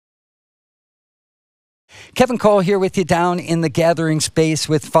Kevin Cole here with you down in the gathering space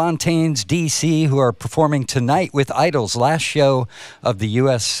with Fontaines D.C., who are performing tonight with Idols, last show of the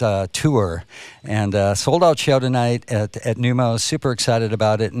U.S. tour. And sold-out show tonight at Numo. Super excited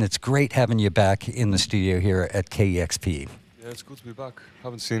about it, and it's great having you back in the studio here at KEXP. Yeah, it's good to be back.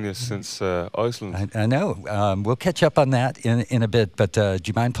 Haven't seen you since Iceland. I know. We'll catch up on that in a bit, but do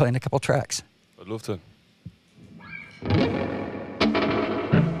you mind playing a couple tracks? I'd love to.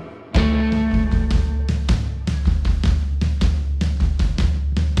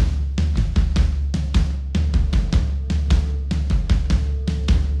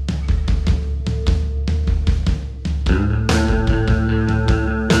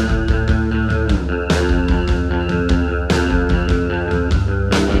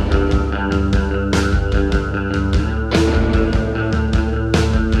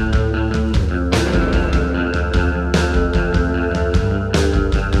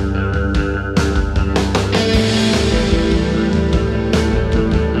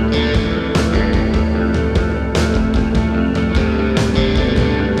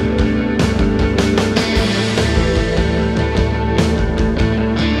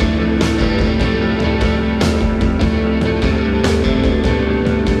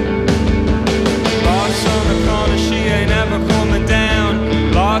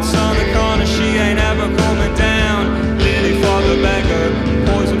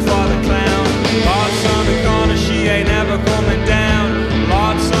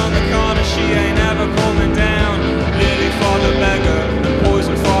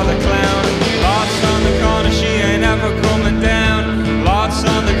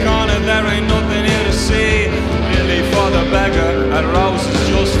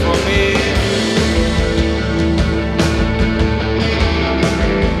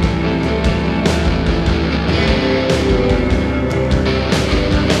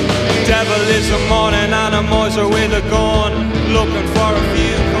 With a gun, looking for a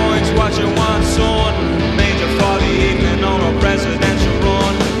few coins, watching one son. Major for the evening on a presidential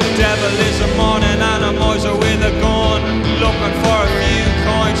run. Devil is a morning and a miser with a gun, looking for a few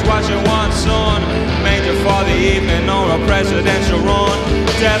coins, watching one son. Major for the evening on a presidential run.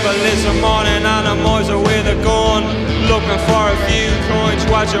 Devil is a morning and a miser with a gun, looking for a few coins,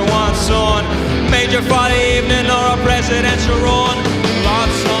 watching one son. Major for the evening or a presidential run.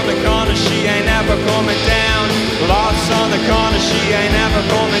 Lots on the corner, she ain't ever coming down. Lots on the corner, she ain't ever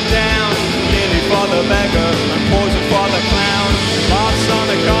coming down. Lily for the beggar and poison for the clown. Lots on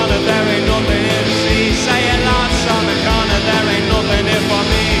the corner, there ain't nothing here to see. Saying lots on the corner, there ain't nothing here for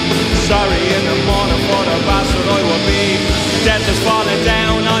me. Sorry in the morning for the bastard I will be. Death is falling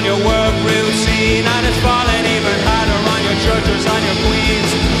down on your work routine, and it's falling even harder on your churches and your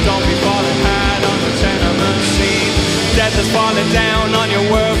queens. Don't be falling hard on the tenement scene. Death is falling down on your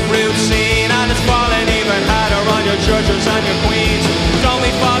work routine, and it's falling even harder on your churches and your queens. Don't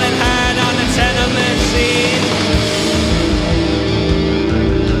be falling hard on the tenement scene.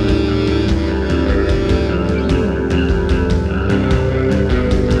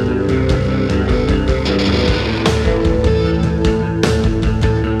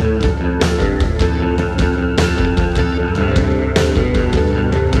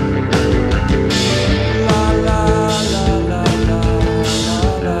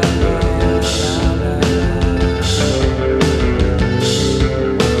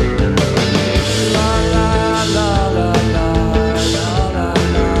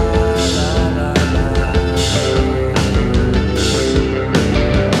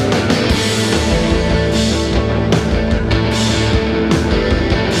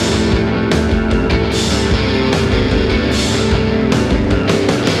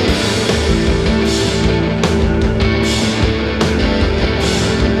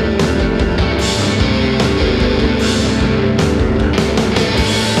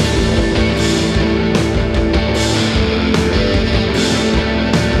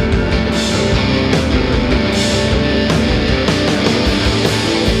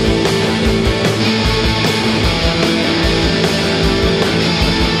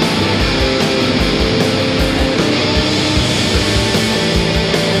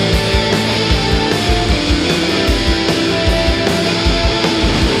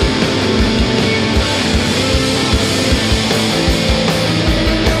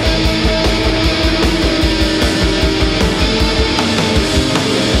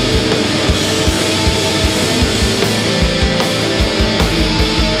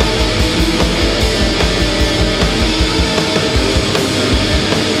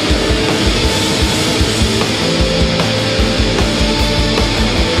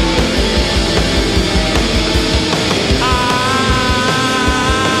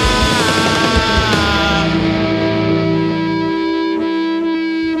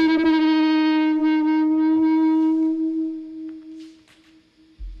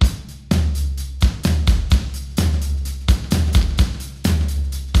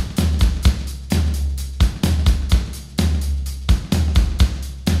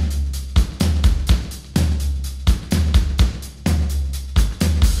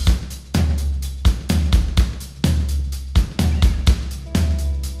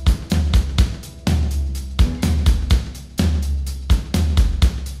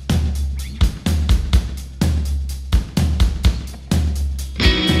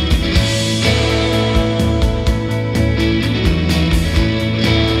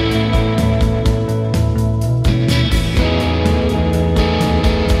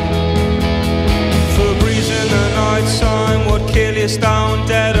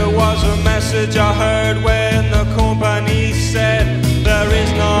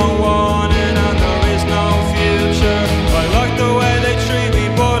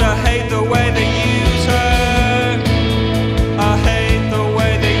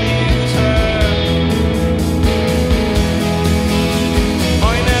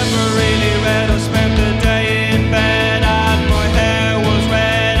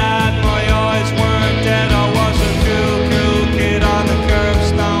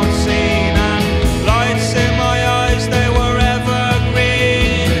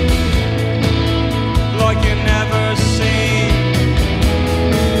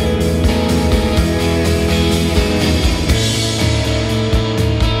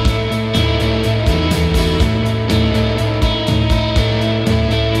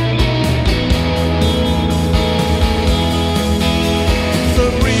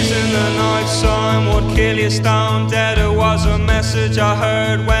 stone dead. It was a message I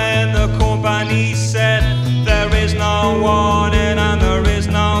heard when the company said there is no warning and there is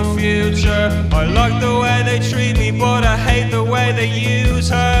no future. I like the way they treat me, but I hate the way they use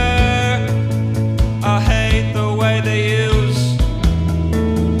her. I hate the way they use.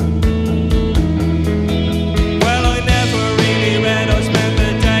 Well, I never really read. I spent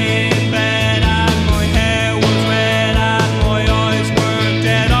the day in bed and my hair was red and my eyes weren't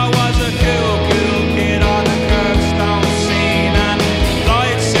dead. I was a cool kid on the curbstone scene, and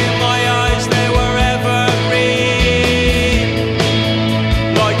lights in my eyes, they were evergreen,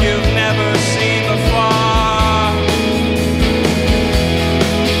 like you've never seen before.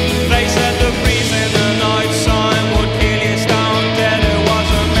 They said the breeze in the night sun would kill you stone dead. It was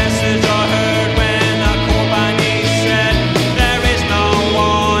a message I heard when the company said there is no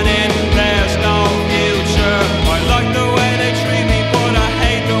warning, there's no future. I like the way they treat me, but I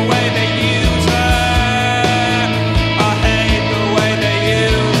hate the way they use her. I hate the way they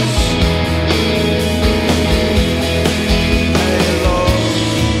use. Hey love,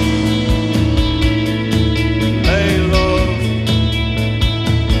 hey love,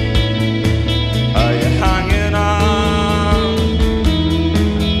 are you hanging on?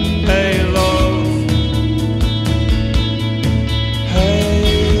 Hey love, hey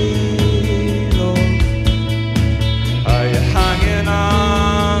love, are you hanging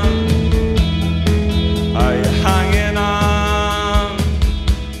on? Are you hanging on?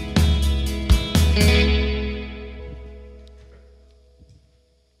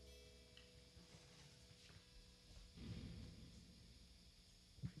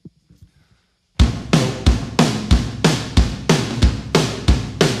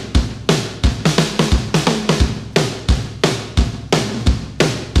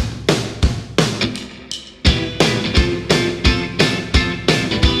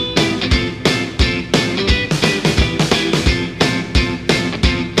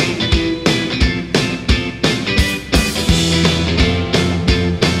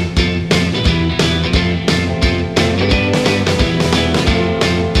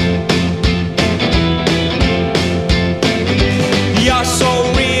 You're so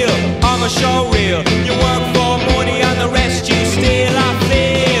real, I'm a show reel. You work for money and the rest you steal. I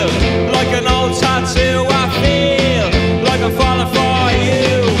feel like an old tattoo. I feel like I'm falling for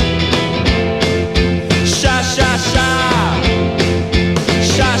you. Sha sha sha,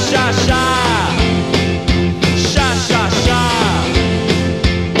 sha sha sha, sha sha sha.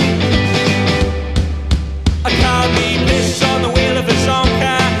 A car beat this on the wheel of his own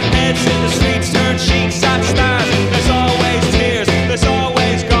car. Heads in the streets, turn cheeks at stars. There's always tears, there's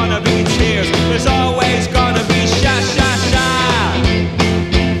always gonna be tears. There's always gonna be sha sha sha,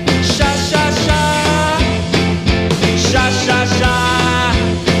 sha sha sha, sha sha sha,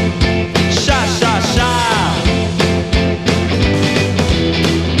 sha sha sha.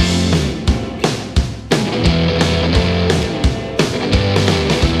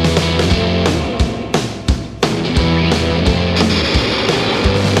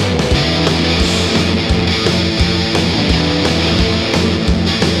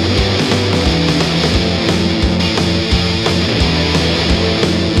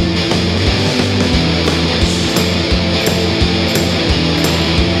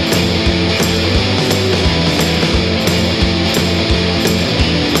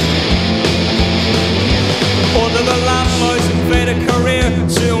 Under the lamplights, faded career.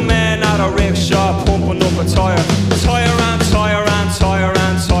 Two men at a rickshaw pumping up a tire. Tire and tire and tire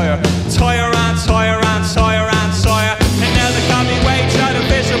and tire. Tire and tire and tire and tire. And now they can't be waiting at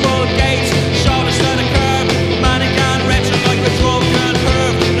invisible gates. Shoulders to the curb, mannequin wretched like a drunken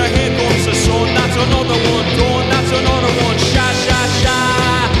herb. Now here comes the sun, that's another one done. That's another one. Sha sha sha,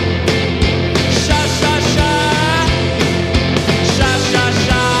 sha sha sha, sha sha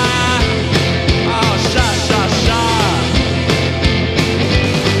sha. Oh, sha sha sha.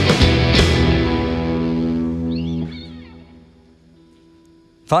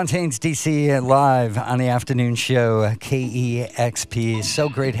 Fontaines D.C. live on the afternoon show, KEXP. So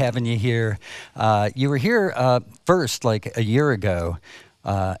great having you here. You were here first like a year ago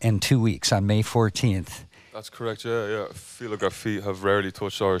in 2 weeks on May 14th. That's correct, yeah. I feel like our feet have rarely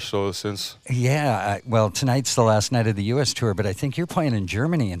touched our show since. Yeah, well, tonight's the last night of the U.S. tour, but I think you're playing in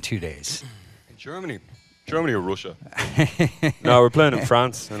Germany in 2 days. In Germany? Germany or Russia? No, we're playing in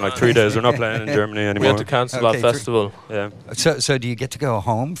France in like 3 days. We're not playing in Germany anymore. We had to cancel our festival. Yeah. So do you get to go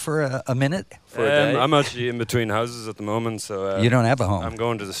home for a minute? For a day? I'm actually in between houses at the moment, so you don't have a home. I'm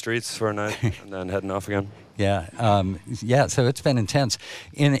going to the streets for a night and then heading off again. Yeah, yeah. So it's been intense.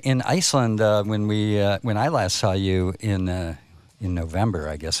 In Iceland, when I last saw you in November,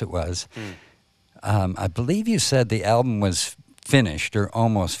 I guess it was. I believe you said the album was finished or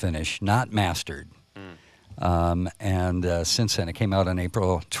almost finished, not mastered. And since then, it came out on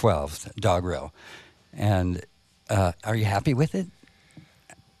April 12th, Doggerel. And are you happy with it?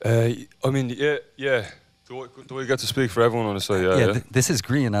 I mean, yeah. Do I get to speak for everyone when I say yeah? This is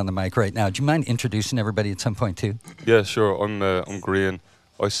Grian on the mic right now. Do you mind introducing everybody at some point too? Yeah, sure. I'm Grian.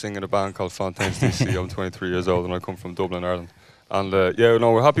 I sing in a band called Fontaines D.C. I'm 23 years old and I come from Dublin, Ireland. And yeah,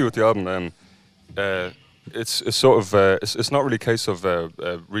 no, we're happy with the album. It's sort of it's not really a case of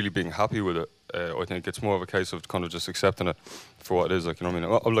really being happy with it. I think it's more of a case of kind of just accepting it for what it is. Like, you know what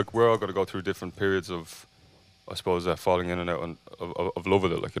I mean? Like, we're all going to go through different periods of, I suppose, falling in and out of love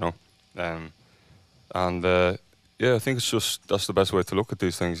with it. Like, you know. Yeah, I think that's the best way to look at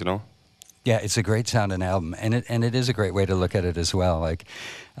these things, you know. Yeah, it's a great sounding album, and it is a great way to look at it as well. Like,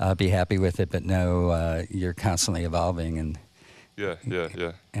 be happy with it, but know you're constantly evolving, and yeah.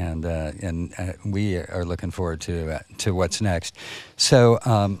 And we are looking forward to what's next. So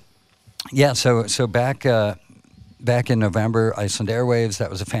so back in November, Iceland Airwaves. That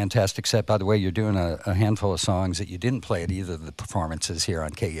was a fantastic set. By the way, you're doing a handful of songs that you didn't play at either of the performances here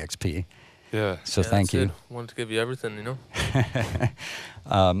on KEXP. Yeah. So thank you. Wanted to give you everything, you know.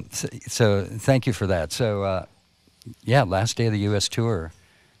 So thank you for that. So last day of the U.S. tour.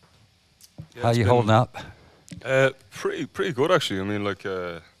 Yeah, How you holding up? Pretty good actually. I mean, like,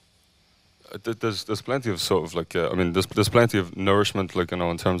 there's plenty of sort of like, I mean, there's plenty of nourishment, like, you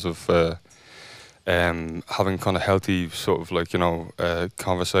know, in terms of having kind of healthy sort of like, you know,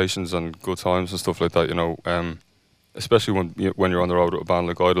 conversations and good times and stuff like that, you know. Especially when you're on the road with a band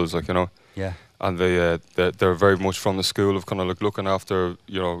like Idols, like, you know. Yeah. And they're very much from the school of kind of like looking after,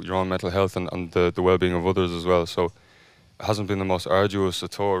 you know, your own mental health and the well-being of others as well. So it hasn't been the most arduous a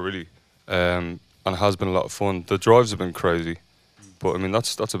tour really, and it has been a lot of fun. The drives have been crazy, but I mean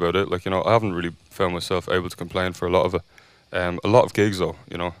that's about it. Like, you know, I haven't really found myself able to complain for a lot of it. A lot of gigs though,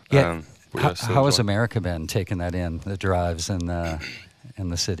 you know. Yeah. How has America been taking that in, the drives and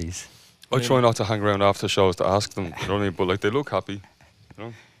the cities? I try not to hang around after shows to ask them, you know what I mean? But like, they look happy, you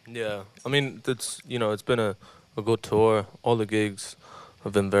know. Yeah, I mean, it's been a good tour. All the gigs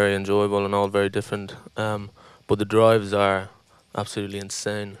have been very enjoyable and all very different. But the drives are absolutely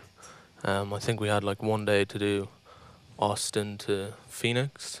insane. I think we had like one day to do Austin to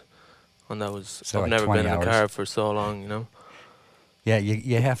Phoenix, and that was, so I've like never 20 been in hours. a car for so long, you know. Yeah,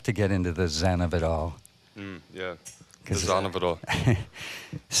 you have to get into the zen of it all. Yeah. The zen of it all.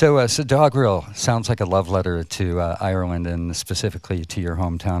 So Doggerel sounds like a love letter to Ireland and specifically to your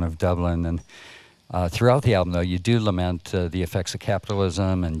hometown of Dublin. And throughout the album, though, you do lament the effects of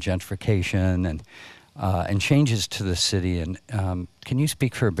capitalism and gentrification and changes to the city. And can you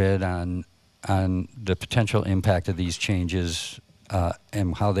speak for a bit on the potential impact of these changes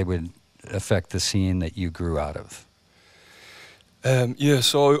and how they would affect the scene that you grew out of? Yeah,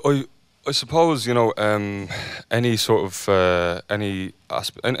 so I suppose, you know, any sort of any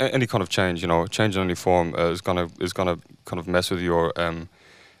kind of change, you know, change in any form is gonna kind of mess with your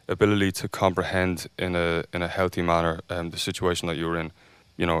ability to comprehend in a healthy manner the situation that you're in.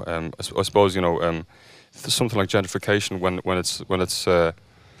 You know, I suppose, you know, something like gentrification when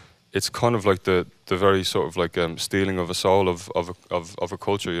it's kind of like the very sort of like stealing of a soul of a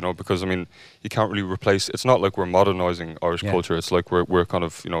culture, you know, because I mean you can't really replace. It's not like we're modernizing Irish culture. It's like we're kind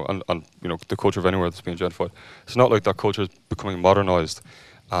of, you know, and you know, the culture of anywhere that's being gentrified. It's not like that culture is becoming modernized,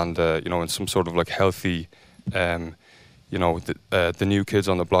 and you know, in some sort of like healthy, you know, the new kids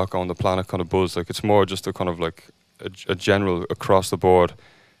on the block on the planet kind of buzz. Like, it's more just a kind of like a general across the board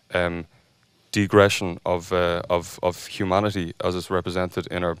degression of humanity as it's represented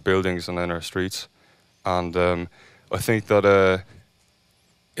in our buildings and in our streets, and I think that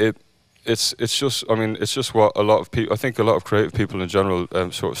it's just, I mean, it's just what a lot of people, I think a lot of creative people in general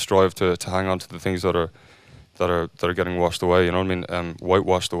sort of strive to hang on to the things that are getting washed away, you know what I mean,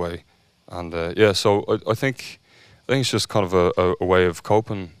 whitewashed away, and yeah, so I think it's just kind of a way of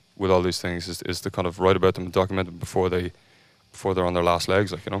coping with all these things is to kind of write about them and document them before they're on their last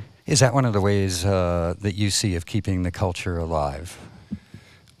legs, like, you know. Is that one of the ways that you see of keeping the culture alive?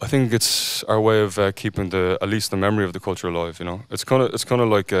 I think it's our way of keeping at least the memory of the culture alive, you know. It's kind of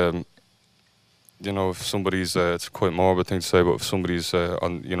like, you know, if somebody's, it's quite a morbid thing to say, but if somebody's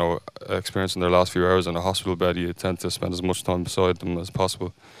on, you know, experiencing their last few hours in a hospital bed, you tend to spend as much time beside them as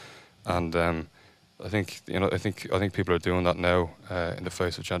possible. And I think, you know, I think people are doing that now in the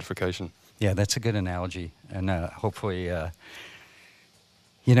face of gentrification. Yeah, that's a good analogy, and hopefully,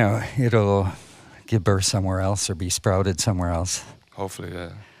 you know, it'll give birth somewhere else or be sprouted somewhere else. Hopefully, yeah.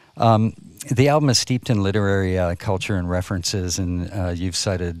 The album is steeped in literary culture and references, and you've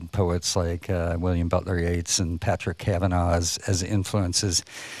cited poets like William Butler Yeats and Patrick Kavanagh as influences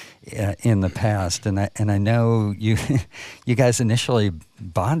in the past. And I know you you guys initially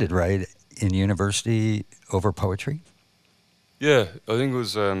bonded, right, in university over poetry? Yeah, I think it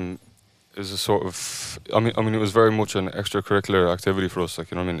was a sort of. I mean, it was very much an extracurricular activity for us,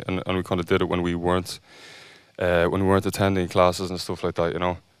 like, you know what I mean, and we kind of did it when we weren't attending classes and stuff like that, you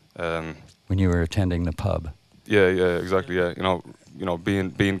know. When you were attending the pub. Yeah, exactly. Yeah, you know,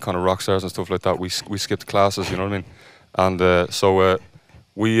 being kind of rock stars and stuff like that. We skipped classes, you know what I mean, and so I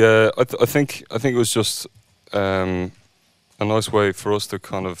think it was just a nice way for us to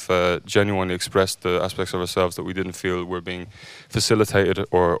kind of genuinely express the aspects of ourselves that we didn't feel were being facilitated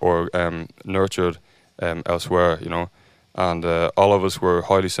or nurtured elsewhere, you know. And all of us were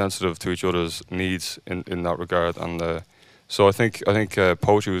highly sensitive to each other's needs in that regard. And so I think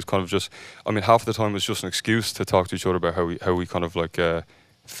poetry was kind of just, I mean, half the time it was just an excuse to talk to each other about how we kind of like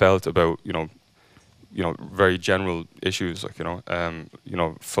felt about, you know, very general issues, like, you know,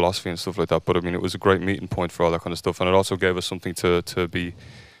 philosophy and stuff like that. But I mean, it was a great meeting point for all that kind of stuff, and it also gave us something to be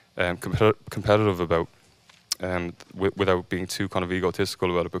competitive about, without being too kind of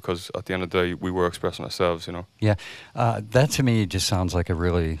egotistical about it. Because at the end of the day, we were expressing ourselves, you know. Yeah, that to me just sounds like a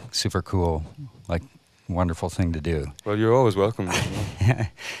really super cool, like, wonderful thing to do. Well, you're always welcome.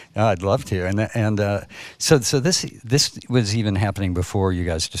 No, I'd love to. And so this was even happening before you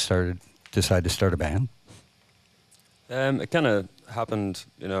guys decide to start a band? It kind of happened,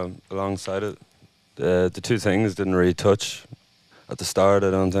 you know, alongside it. The two things didn't really touch at the start, I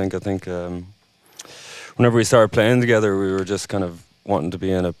don't think. I think whenever we started playing together, we were just kind of wanting to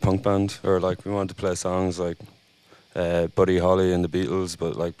be in a punk band, or like we wanted to play songs like Buddy Holly and the Beatles,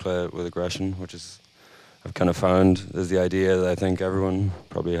 but like play it with aggression, which is, I've kind of found, is the idea that I think everyone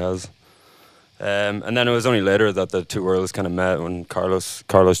probably has. And then it was only later that the two worlds kind of met when Carlos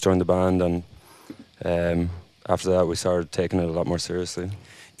joined the band, and after that we started taking it a lot more seriously.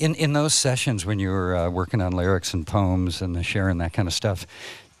 In those sessions when you were working on lyrics and poems and sharing that kind of stuff,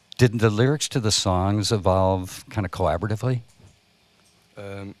 did the lyrics to the songs evolve kind of collaboratively?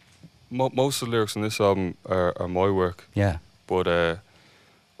 Most of the lyrics in this album are my work. Yeah. But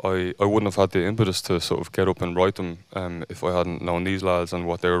I wouldn't have had the impetus to sort of get up and write them if I hadn't known these lads and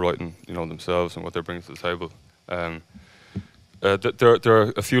what they were writing, you know, themselves and what they're bringing to the table. There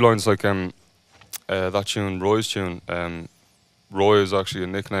are a few lines like that tune, Roy's tune. Roy is actually a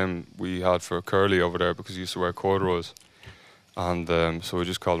nickname we had for Curly over there because he used to wear corduroys. And so we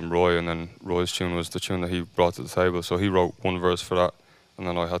just called him Roy, and then Roy's tune was the tune that he brought to the table. So he wrote one verse for that, and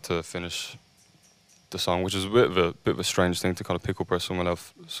then I had to finish the song, which is a bit of a strange thing to kind of pick up where someone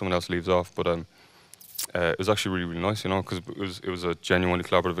else leaves off, but it was actually really, really nice, you know, because it was a genuinely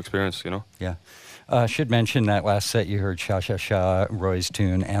collaborative experience, you know. Yeah, should mention that last set you heard Sha Sha Sha, Roy's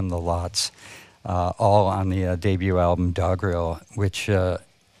tune, and the Lots, all on the debut album Doggerel, which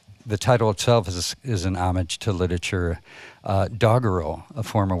the title itself is an homage to literature. Doggerel, a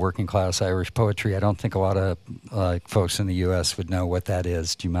form of working class Irish poetry. I don't think a lot of folks in the U.S. would know what that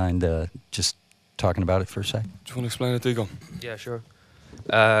is. Do you mind just talking about it for a sec? Do you want to explain it, Diego? Yeah, sure.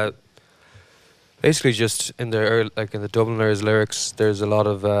 Basically, just in the in the Dubliners' lyrics, there's a lot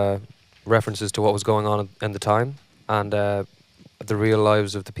of references to what was going on in the time and the real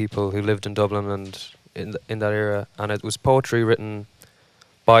lives of the people who lived in Dublin and in that era. And it was poetry written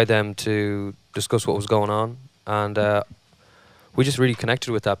by them to discuss what was going on, and we just really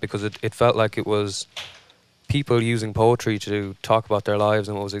connected with that because it felt like it was people using poetry to talk about their lives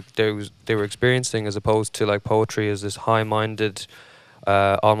and what they were experiencing, as opposed to like poetry as this high-minded,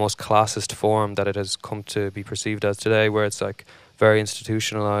 almost classist form that it has come to be perceived as today, where it's like very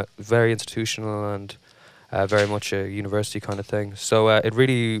institutional and very much a university kind of thing. So it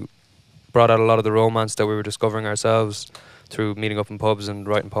really brought out a lot of the romance that we were discovering ourselves through meeting up in pubs and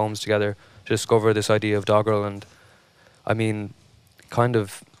writing poems together to discover this idea of doggerel. And I mean, kind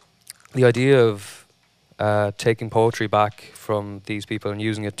of the idea of taking poetry back from these people and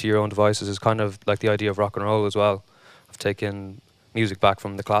using it to your own devices is kind of like the idea of rock and roll as well, of taking music back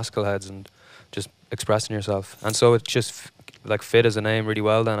from the classical heads and just expressing yourself. And so it just like fit as a name really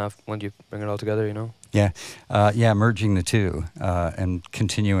well then when you bring it all together, you know? Yeah, merging the two and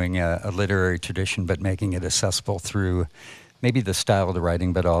continuing a literary tradition, but making it accessible through maybe the style of the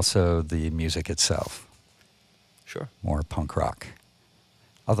writing, but also the music itself. Sure. More punk rock.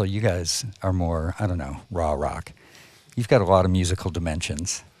 Although you guys are more, I don't know, raw rock. You've got a lot of musical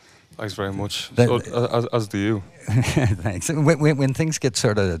dimensions. Thanks very much. As do you. Thanks. When things get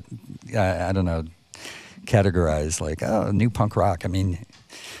sort of, I don't know, categorized like, oh, new punk rock, I mean,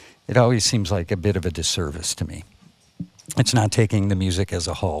 it always seems like a bit of a disservice to me. It's not taking the music as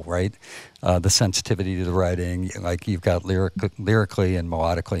a whole, right? The sensitivity to the writing, like you've got lyrically and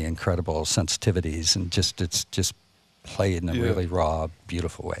melodically incredible sensitivities, and it's just played in a really raw,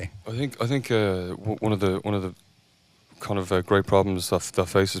 beautiful way. I think one of the kind of great problems that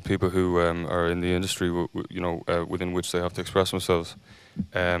faces people who are in the industry, within which they have to express themselves,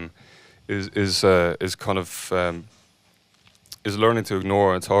 is kind of is learning to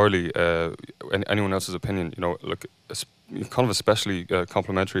ignore entirely anyone else's opinion. Kind of especially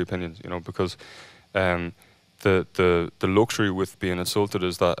complimentary opinions. Because the luxury with being insulted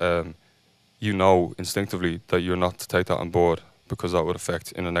is that instinctively that you're not to take that on board, because that would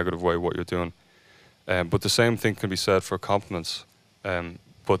affect in a negative way what you're doing. But the same thing can be said for compliments,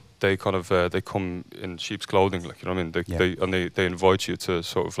 but they kind of they come in sheep's clothing, like, you know what I mean. They invite you to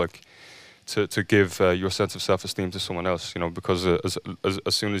sort of like to give your sense of self-esteem to someone else, because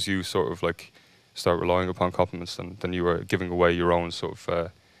as soon as you sort of like start relying upon compliments, then you are giving away your own sort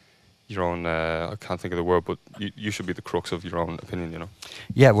of I can't think of the word, but you should be the crux of your own opinion,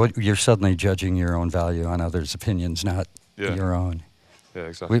 Yeah, well, you're suddenly judging your own value on others' opinions, not your own. Yeah,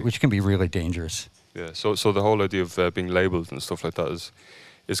 exactly. Which can be really dangerous. Yeah, so the whole idea of being labelled and stuff like that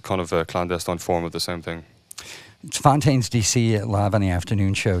is kind of a clandestine form of the same thing. It's Fontaines D.C. live on the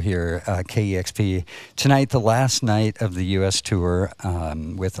afternoon show here, KEXP. Tonight, the last night of the U.S. tour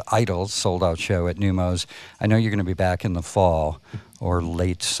with Idols, sold-out show at Neumos. I know you're going to be back in the fall or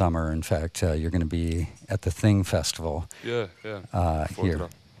late summer. In fact, you're going to be at the Thing Festival. Yeah. Here.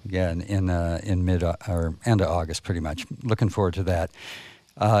 Yeah, in mid or end of August, pretty much. Looking forward to that.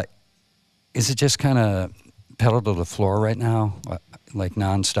 Is it just kind of pedal to the floor right now, like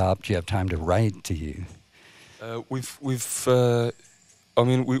nonstop? Do you have time to write? Do you? I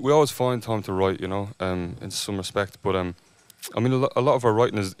mean, we always find time to write, in some respect. But I mean, a lot of our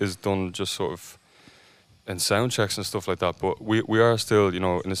writing is done just sort of in sound checks and stuff like that. But we are still,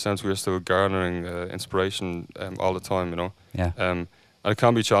 in a sense, we are still garnering inspiration all the time, Yeah. And it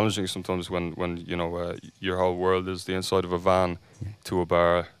can be challenging sometimes when your whole world is the inside of a van to a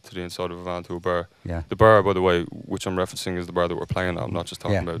bar, to the inside of a van to a bar. Yeah. The bar, by the way, which I'm referencing, is the bar that we're playing at. I'm not just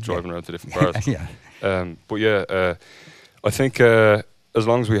talking about driving around to different bars. But yeah, I think as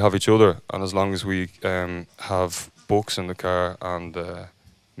long as we have each other, and as long as we have books in the car and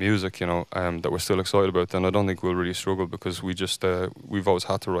music, that we're still excited about, then I don't think we'll really struggle, because we've always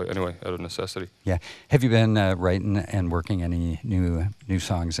had to write anyway, out of necessity. Yeah. Have you been writing and working any new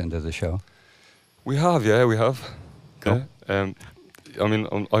songs into the show? We have, yeah, we have. Cool. Yeah. I mean,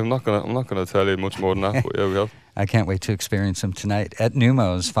 I'm not gonna tell you much more than that, but yeah, we have. I can't wait to experience them tonight at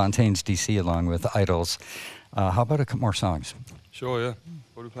Neumos, Fontaines D.C, along with Idols. How about a couple more songs? Sure, yeah.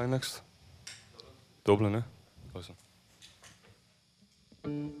 What are we playing next? Dublin, yeah. Awesome.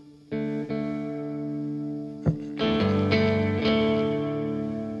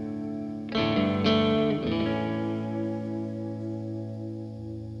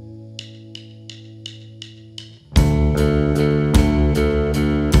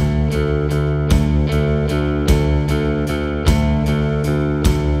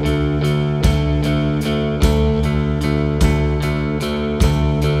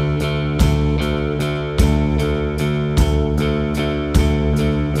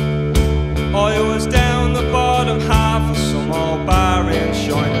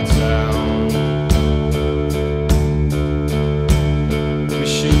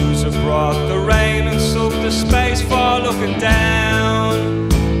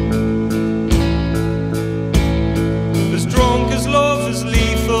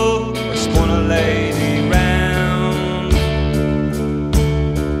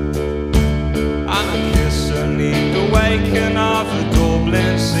 Of the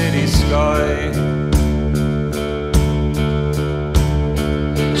Dublin City Sky.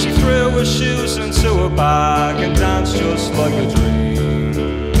 She threw her shoes into her bag and danced just like a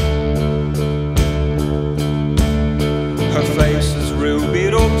dream. Her face is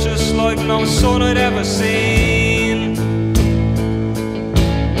rubied up just like no sun I'd ever seen.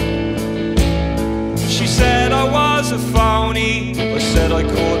 She said I was a phony, I said I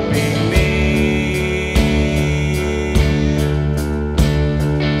could be me.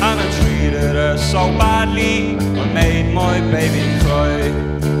 Her so badly, I made my baby cry.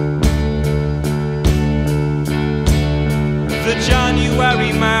 The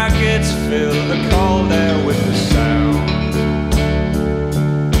January markets fill the cold air with the sound.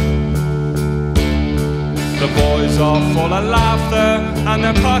 The boys are full of laughter and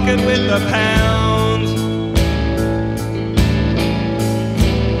their pocket with the pound.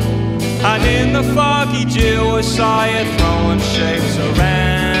 And in the foggy dew I saw it throwing shapes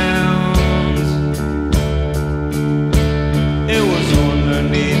around.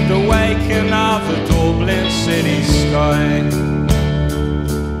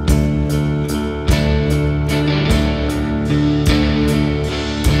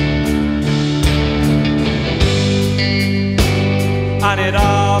 and it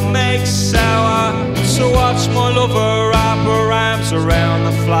all makes sour to watch my lover wrap her arms around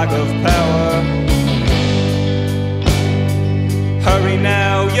the flag of power. Hurry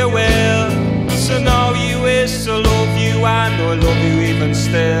now, you will. To know you is to love you, and I love you even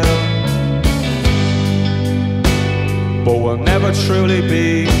still. But we'll never truly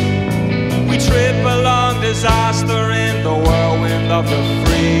be. We trip along disaster in the whirlwind of the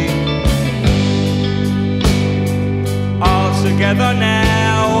free. All together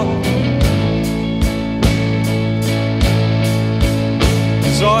now.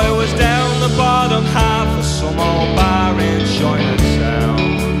 So I was down the bottom half of some old bar in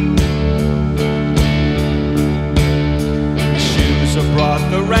Chinatown. Shoes have brought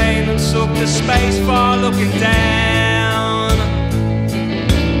the rain and took the space for looking down.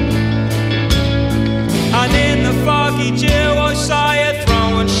 And in the foggy dew I saw you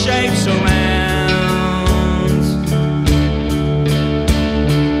throwing shapes around.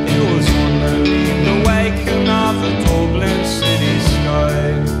 It was underneath the waking of the Dublin City Sky.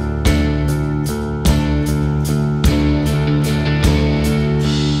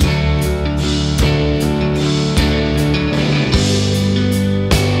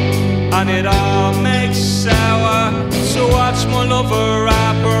 And it all makes sour to watch my lover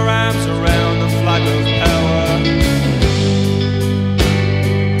wrap her arms around the flag of power.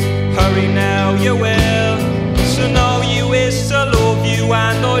 Hurry now, you will. To know you is to love you,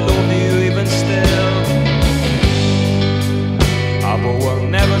 and I love you even still. Ah, but we'll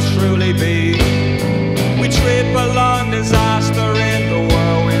never truly be. We trip along disaster in the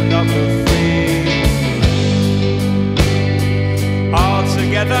whirlwind of the free. All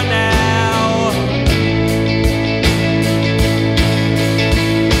together now.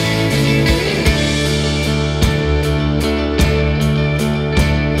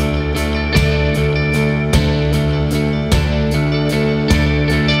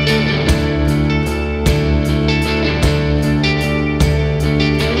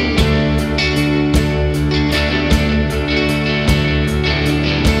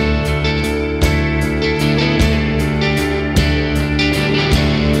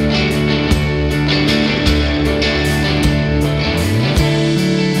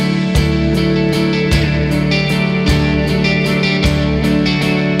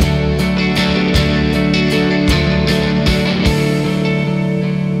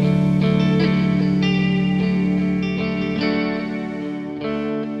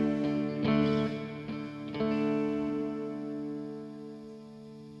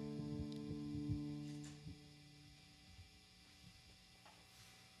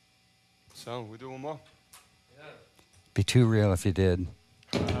 So, we do one more? Be too real if you did.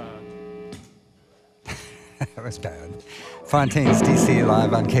 That was bad. Fontaines D.C.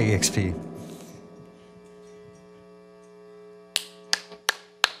 live on KEXP.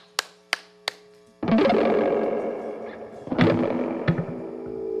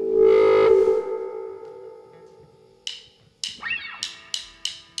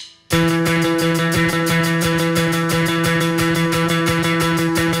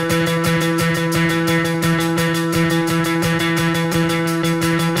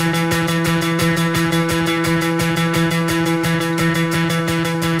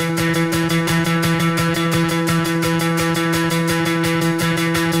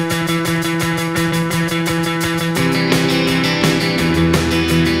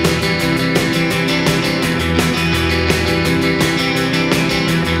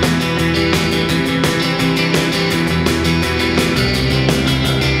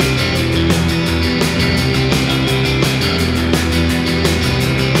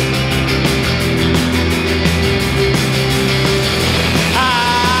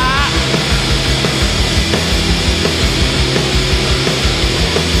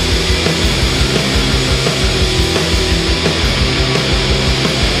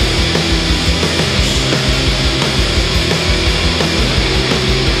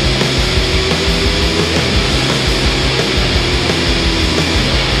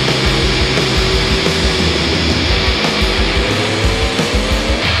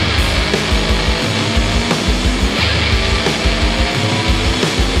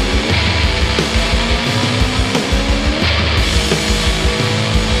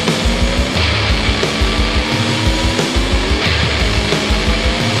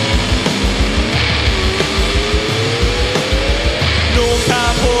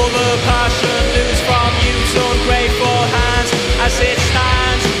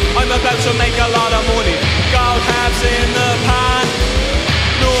 To make a lot of money, gold halves in the pan.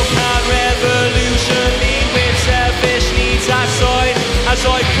 No can revolution lead with selfish needs aside. As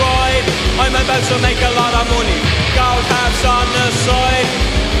I cried, I'm about to make a lot of money. gold halves on the side.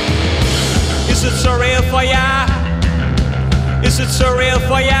 Is it surreal for ya? Is it surreal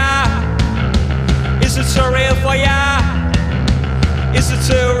for ya? Is it surreal for ya? Is it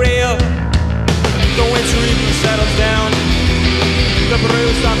too real? The winter evening settles down. The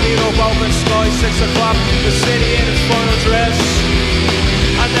bruised and beat up open sky, 6 o'clock, the city in its final dress.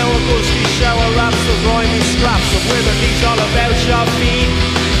 And now a gusty shower wraps the grimy scraps of women knees all about your feet.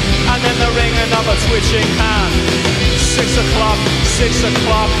 And then the ringing of a twitching hand. 6 o'clock, 6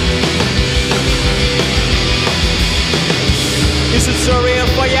 o'clock. Is it surreal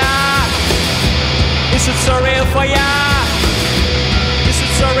for ya? Is it surreal for ya? Is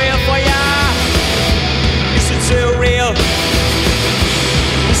it surreal for ya? Is it too real?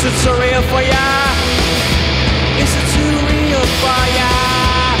 Is it surreal for ya? Is it too real for ya?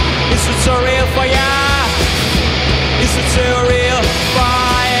 Is it surreal for ya? Is it too real for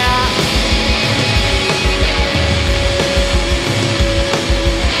ya?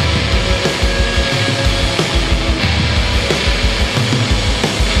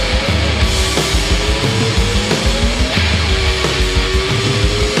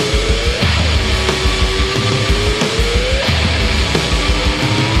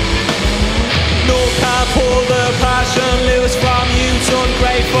 Pull the passion loose from youth's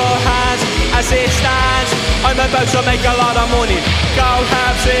ungrateful hands. As it stands, I'm about to make a lot of money. Gold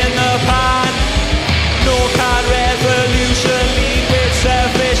halves in the pan. No can revolution lead with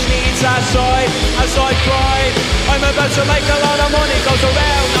selfish needs aside. As I cried, I'm about to make a lot of money. Goes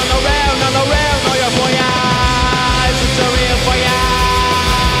around and around and around. Oh yeah, for ya. Is it surreal for ya?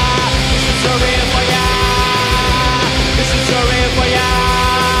 Is it surreal for ya? Is it surreal for ya?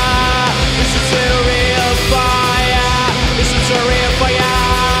 Is it surreal for ya? Is it surreal for ya?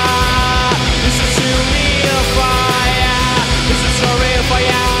 Is it surreal for ya? Is it surreal for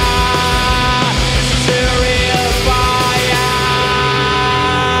ya? Is it surreal for ya?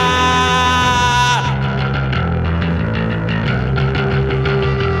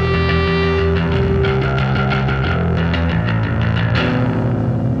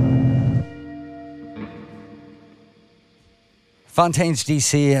 Fontaines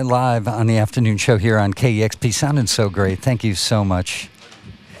D.C. live on the afternoon show here on KEXP. Sounding so great. Thank you so much.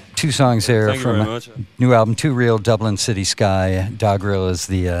 2 songs there Thank you from very much. new album, Too Real, Dublin City Sky. Doggerel is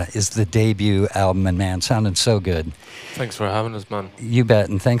the debut album, and man, sounding so good. Thanks for having us, man. You bet,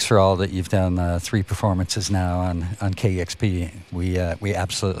 and thanks for all that you've done. 3 performances now on KEXP. We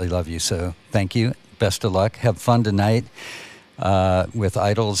absolutely love you, so thank you. Best of luck. Have fun tonight with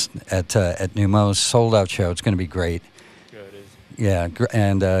Idols at Numo's sold-out show. It's going to be great. Yeah,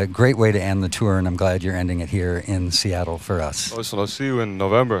 and great way to end the tour, and I'm glad you're ending it here in Seattle for us. Listen, I'll see you in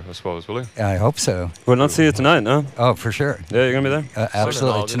November, I suppose, will I? I hope so. We'll not see you tonight, no? Oh, for sure. Yeah, you're going to be there?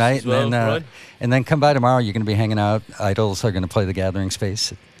 Absolutely, August tonight, as well, and then right? and then come by tomorrow. You're going to be hanging out. Idols are going to play the Gathering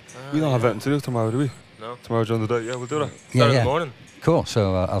Space. We don't have anything to do tomorrow, do we? No. Tomorrow during the day, yeah, we'll do that. Start in the morning. Cool.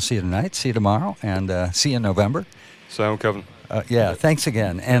 So I'll see you tonight. See you tomorrow, and see you in November. Sound, Kevin. Yeah, thanks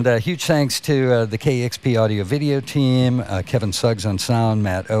again. And huge thanks to the KEXP audio video team, Kevin Suggs on sound,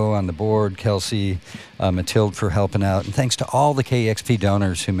 Matt O on the board, Kelsey, Matilde for helping out. And thanks to all the KEXP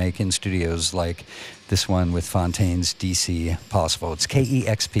donors who make in-studios like this one with Fontaines D.C. possible. It's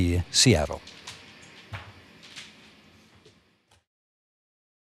KEXP Seattle.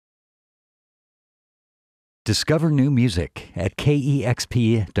 Discover new music at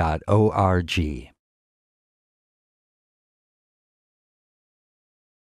kexp.org.